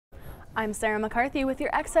I'm Sarah McCarthy with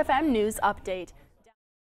your XFM News Update.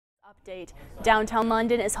 Downtown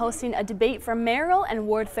London is hosting a debate for mayoral and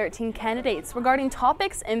Ward 13 candidates regarding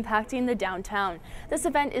topics impacting the downtown. This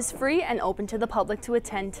event is free and open to the public to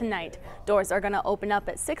attend tonight. Doors are going to open up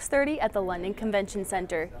at 6:30 at the London Convention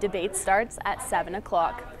Centre. Debate starts at 7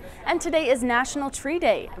 o'clock. And today is National Tree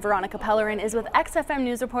Day. Veronica Pellerin is with XFM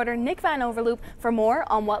News reporter Nick Van Overloop for more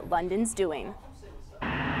on what London's doing.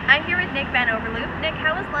 I'm here with Nick Van Overloop. Nick,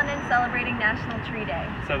 how is London celebrating National Tree Day?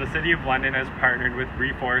 So the City of London has partnered with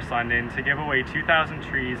Reforest London to give away 2,000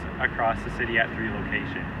 trees across the city at 3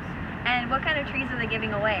 locations. And what kind of trees are they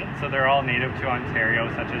giving away? So they're all native to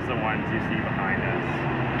Ontario, such as the ones you see behind us.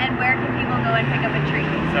 And where can people go and pick up a tree?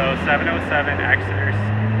 So 707 Exeter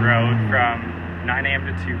Road from 9 a.m.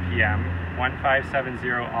 to 2 p.m.,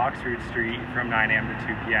 1570 Oxford Street from 9 a.m. to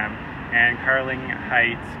 2 p.m., and Carling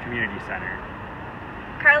Heights Community Center.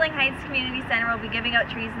 Carling Heights Community Center will be giving out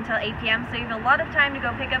trees until 8 p.m., so you have a lot of time to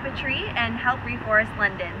go pick up a tree and help Reforest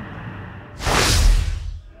London.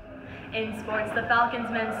 In sports, the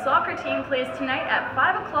Falcons men's soccer team plays tonight at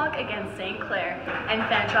 5 o'clock against St. Clair. And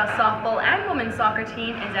Fanshawe softball and women's soccer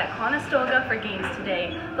team is at Conestoga for games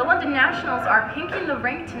today. The London Nationals are pinking the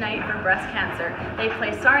rink tonight for breast cancer. They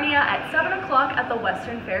play Sarnia at 7 o'clock at the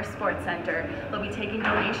Western Fair Sports Centre. They'll be taking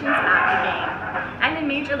donations at the game. And in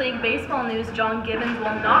Major League Baseball news, John Gibbons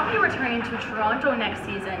will not be returning to Toronto next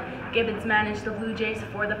season. Gibbons managed the Blue Jays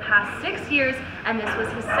for the past 6 years, and this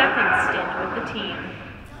was his second stint with the team.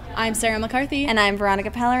 I'm Sarah McCarthy. And I'm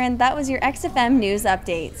Veronica Pellerin. That was your XFM News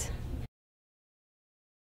Update.